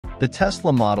The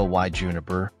Tesla Model Y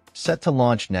Juniper, set to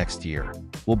launch next year,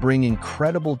 will bring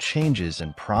incredible changes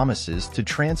and promises to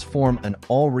transform an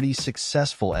already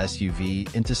successful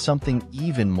SUV into something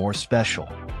even more special.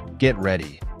 Get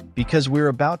ready, because we're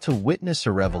about to witness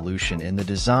a revolution in the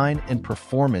design and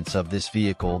performance of this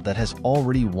vehicle that has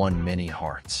already won many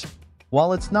hearts.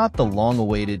 While it's not the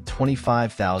long-awaited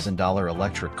 $25,000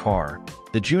 electric car,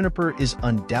 the Juniper is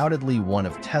undoubtedly one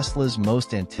of Tesla's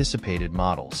most anticipated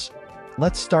models.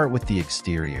 Let's start with the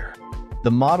exterior.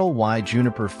 The Model Y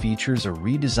Juniper features a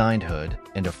redesigned hood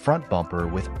and a front bumper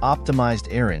with optimized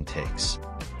air intakes.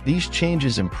 These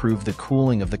changes improve the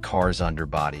cooling of the car's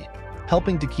underbody,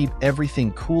 helping to keep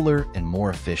everything cooler and more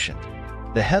efficient.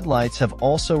 The headlights have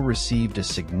also received a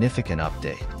significant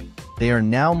update. They are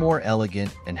now more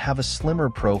elegant and have a slimmer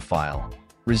profile,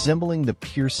 resembling the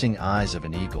piercing eyes of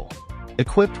an eagle.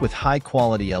 Equipped with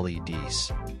high-quality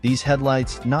LEDs, these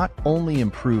headlights not only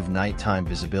improve nighttime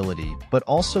visibility but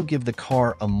also give the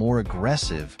car a more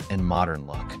aggressive and modern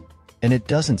look. And it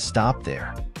doesn't stop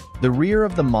there. The rear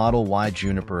of the Model Y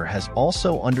Juniper has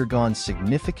also undergone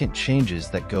significant changes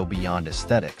that go beyond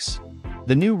aesthetics.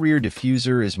 The new rear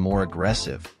diffuser is more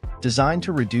aggressive, designed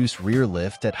to reduce rear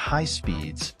lift at high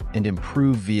speeds and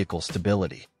improve vehicle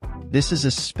stability. This is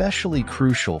especially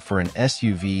crucial for an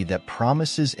SUV that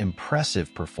promises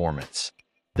impressive performance.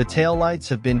 The taillights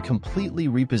have been completely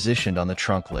repositioned on the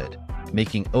trunk lid,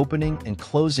 making opening and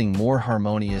closing more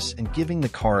harmonious and giving the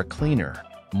car a cleaner,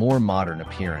 more modern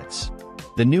appearance.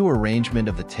 The new arrangement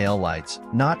of the taillights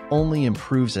not only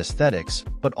improves aesthetics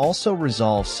but also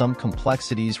resolves some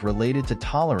complexities related to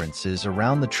tolerances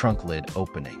around the trunk lid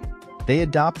opening. They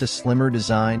adopt a slimmer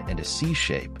design and a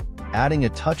C-shape, adding a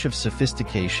touch of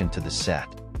sophistication to the set.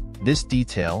 This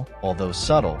detail, although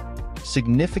subtle,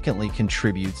 significantly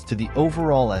contributes to the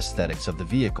overall aesthetics of the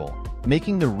vehicle,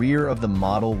 making the rear of the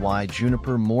Model Y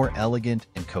Juniper more elegant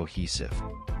and cohesive.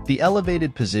 The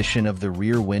elevated position of the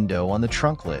rear window on the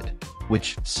trunk lid,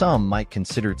 which some might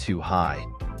consider too high,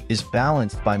 is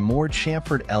balanced by more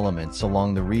chamfered elements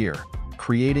along the rear,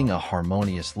 creating a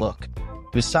harmonious look.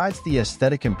 Besides the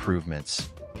aesthetic improvements,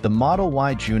 the Model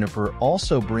Y Juniper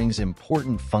also brings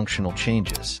important functional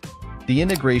changes. The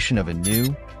integration of a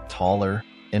new, taller,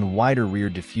 and wider rear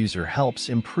diffuser helps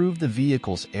improve the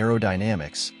vehicle's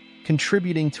aerodynamics,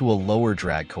 contributing to a lower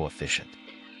drag coefficient.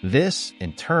 This,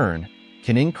 in turn,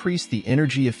 can increase the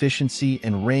energy efficiency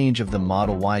and range of the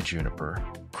Model Y Juniper,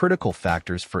 critical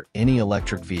factors for any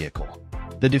electric vehicle.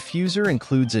 The diffuser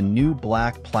includes a new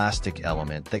black plastic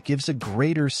element that gives a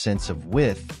greater sense of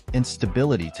width and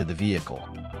stability to the vehicle.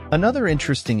 Another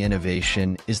interesting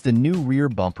innovation is the new rear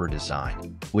bumper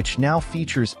design, which now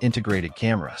features integrated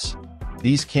cameras.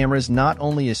 These cameras not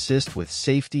only assist with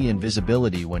safety and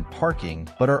visibility when parking,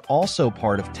 but are also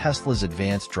part of Tesla's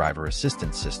advanced driver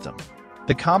assistance system.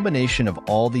 The combination of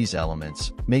all these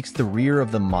elements makes the rear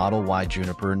of the Model Y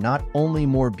Juniper not only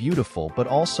more beautiful but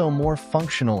also more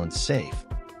functional and safe,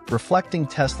 reflecting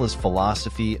Tesla's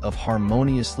philosophy of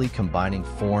harmoniously combining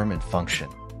form and function.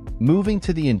 Moving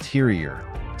to the interior,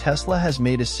 Tesla has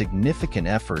made a significant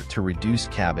effort to reduce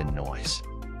cabin noise.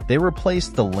 They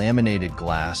replaced the laminated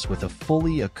glass with a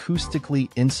fully acoustically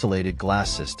insulated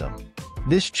glass system.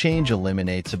 This change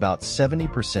eliminates about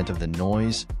 70% of the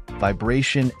noise,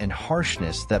 vibration, and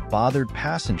harshness that bothered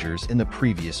passengers in the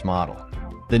previous model.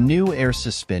 The new air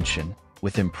suspension,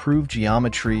 with improved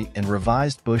geometry and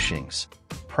revised bushings,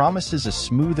 promises a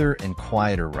smoother and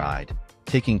quieter ride,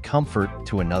 taking comfort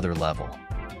to another level.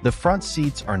 The front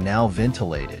seats are now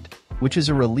ventilated, which is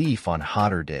a relief on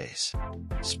hotter days.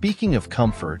 Speaking of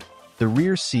comfort, the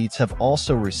rear seats have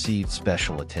also received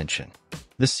special attention.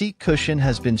 The seat cushion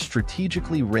has been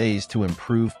strategically raised to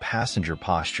improve passenger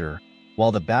posture,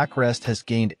 while the backrest has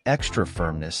gained extra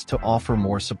firmness to offer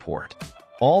more support.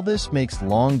 All this makes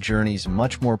long journeys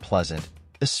much more pleasant,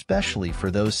 especially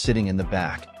for those sitting in the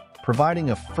back,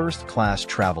 providing a first-class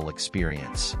travel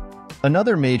experience.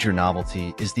 Another major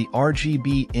novelty is the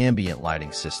RGB ambient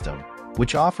lighting system,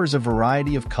 which offers a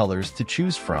variety of colors to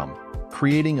choose from,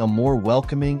 creating a more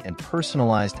welcoming and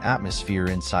personalized atmosphere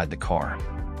inside the car.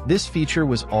 This feature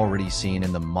was already seen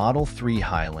in the Model 3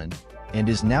 Highland and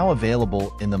is now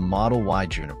available in the Model Y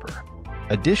Juniper.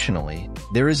 Additionally,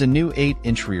 there is a new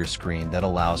 8-inch rear screen that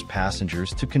allows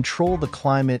passengers to control the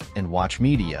climate and watch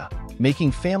media, making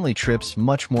family trips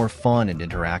much more fun and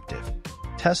interactive.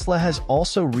 Tesla has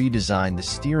also redesigned the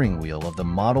steering wheel of the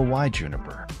Model Y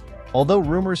Juniper. Although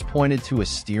rumors pointed to a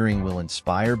steering wheel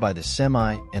inspired by the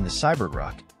Semi and the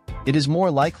Cybertruck, it is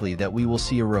more likely that we will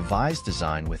see a revised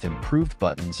design with improved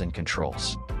buttons and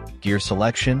controls. Gear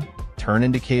selection, turn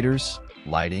indicators,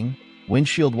 lighting,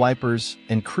 Windshield wipers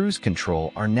and cruise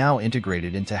control are now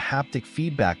integrated into haptic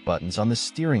feedback buttons on the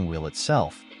steering wheel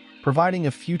itself, providing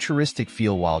a futuristic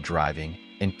feel while driving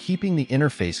and keeping the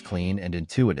interface clean and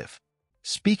intuitive.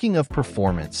 Speaking of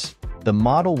performance, the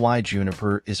Model Y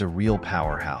Juniper is a real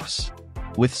powerhouse.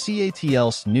 With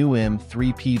CATL's new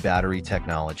M3P battery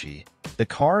technology, the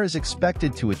car is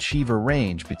expected to achieve a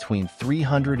range between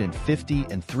 350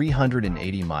 and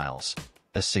 380 miles,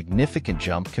 a significant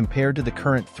jump compared to the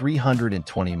current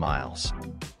 320 miles.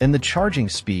 And the charging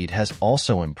speed has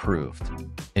also improved.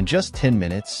 In just 10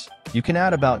 minutes, you can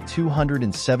add about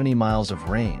 270 miles of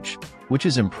range, which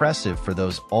is impressive for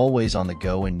those always on the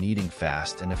go and needing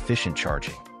fast and efficient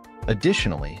charging.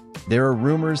 Additionally, there are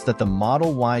rumors that the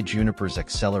Model Y Juniper's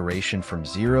acceleration from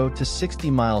 0 to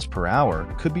 60 miles per hour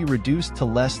could be reduced to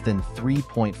less than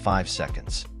 3.5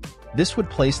 seconds. This would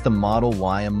place the Model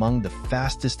Y among the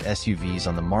fastest SUVs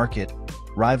on the market,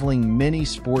 rivaling many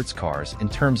sports cars in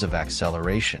terms of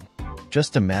acceleration.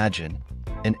 Just imagine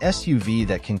an SUV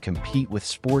that can compete with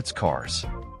sports cars.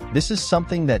 This is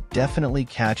something that definitely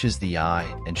catches the eye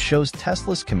and shows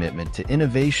Tesla's commitment to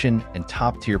innovation and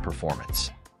top-tier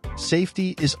performance.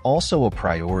 Safety is also a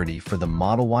priority for the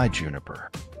Model Y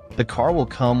Juniper. The car will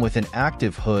come with an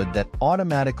active hood that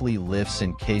automatically lifts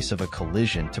in case of a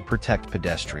collision to protect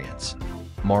pedestrians.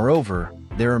 Moreover,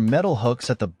 there are metal hooks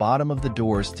at the bottom of the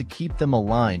doors to keep them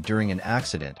aligned during an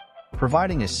accident,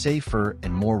 providing a safer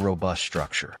and more robust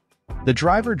structure. The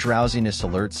driver drowsiness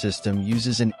alert system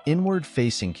uses an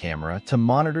inward-facing camera to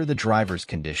monitor the driver's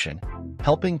condition,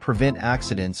 helping prevent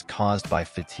accidents caused by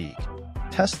fatigue.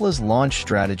 Tesla's launch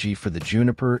strategy for the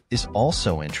Juniper is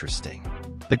also interesting.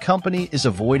 The company is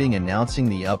avoiding announcing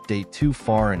the update too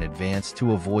far in advance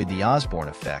to avoid the Osborne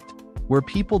effect, where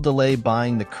people delay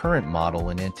buying the current model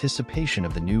in anticipation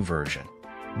of the new version.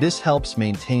 This helps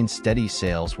maintain steady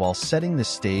sales while setting the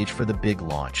stage for the big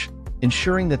launch,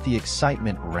 ensuring that the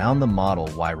excitement around the Model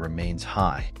Y remains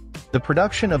high. The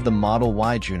production of the Model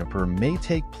Y Juniper may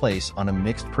take place on a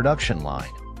mixed production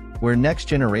line, where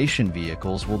next-generation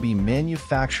vehicles will be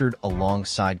manufactured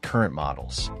alongside current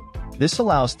models. This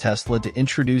allows Tesla to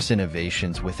introduce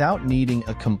innovations without needing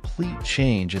a complete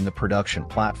change in the production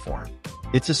platform.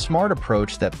 It's a smart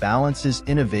approach that balances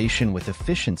innovation with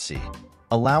efficiency,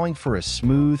 allowing for a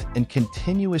smooth and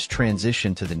continuous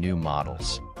transition to the new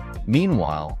models.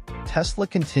 Meanwhile, Tesla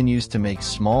continues to make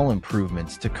small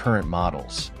improvements to current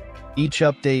models. Each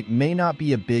update may not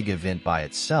be a big event by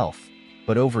itself,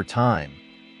 but over time,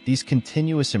 these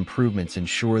continuous improvements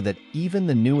ensure that even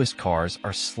the newest cars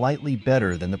are slightly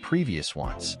better than the previous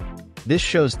ones. This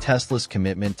shows Tesla's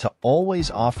commitment to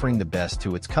always offering the best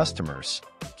to its customers,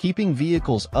 keeping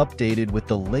vehicles updated with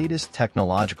the latest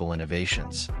technological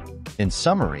innovations. In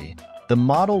summary, the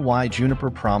Model Y Juniper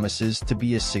promises to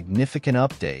be a significant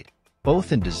update,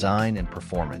 both in design and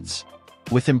performance.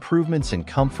 With improvements in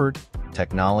comfort,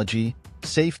 technology,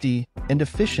 safety, and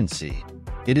efficiency,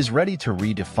 it is ready to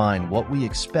redefine what we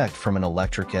expect from an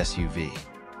electric SUV.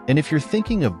 And if you're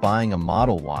thinking of buying a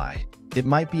Model Y, it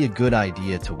might be a good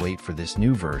idea to wait for this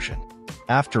new version.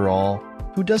 After all,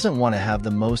 who doesn't want to have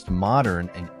the most modern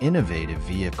and innovative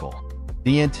vehicle?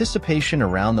 The anticipation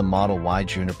around the Model Y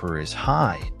Juniper is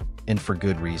high, and for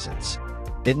good reasons.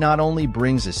 It not only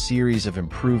brings a series of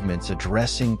improvements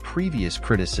addressing previous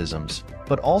criticisms,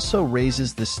 but also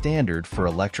raises the standard for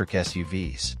electric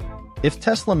SUVs. If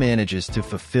Tesla manages to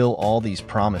fulfill all these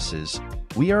promises,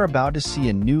 we are about to see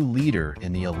a new leader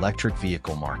in the electric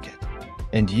vehicle market.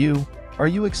 And you, are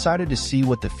you excited to see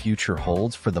what the future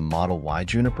holds for the Model Y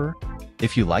Juniper?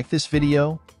 If you like this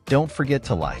video, don't forget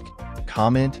to like,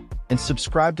 comment, and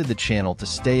subscribe to the channel to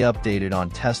stay updated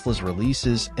on Tesla's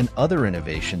releases and other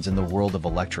innovations in the world of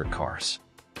electric cars.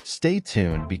 Stay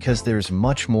tuned because there's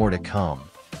much more to come.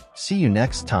 See you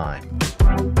next time.